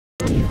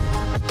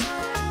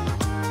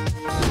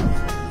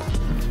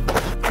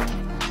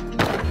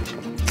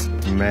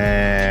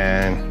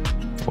man.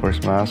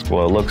 Horse mask?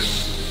 Well, it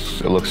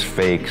looks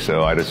fake,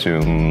 so I'd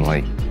assume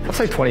like... I'll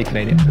say 20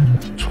 Canadian.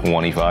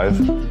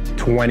 25?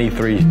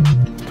 23,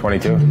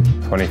 22,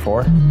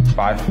 24, 5.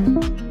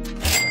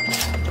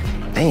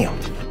 Damn.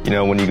 You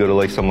know, when you go to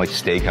like some like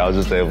steak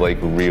houses, they have like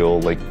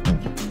real like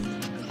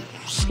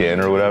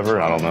skin or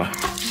whatever. I don't know.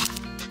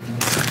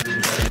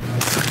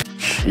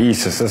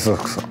 Jesus, this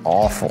looks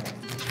awful.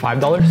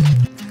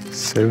 $5?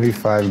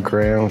 75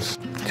 grams,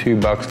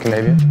 $2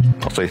 Canadian.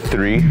 I'll say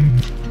 3.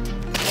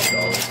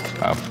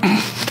 Oh.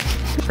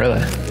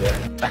 Really? Yeah.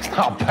 That's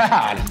not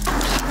bad.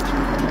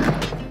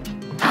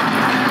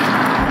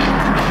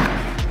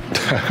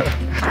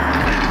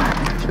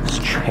 It's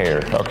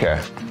chair. Okay.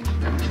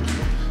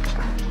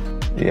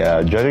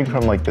 Yeah, judging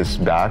from like this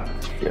back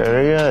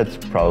area, it's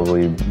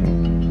probably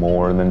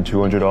more than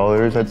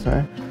 $200, I'd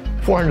say.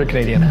 400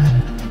 Canadian.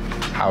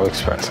 How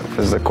expensive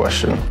is the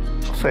question?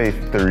 I'll say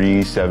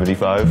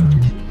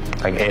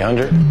 $375. Like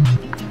 800?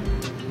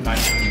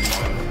 900.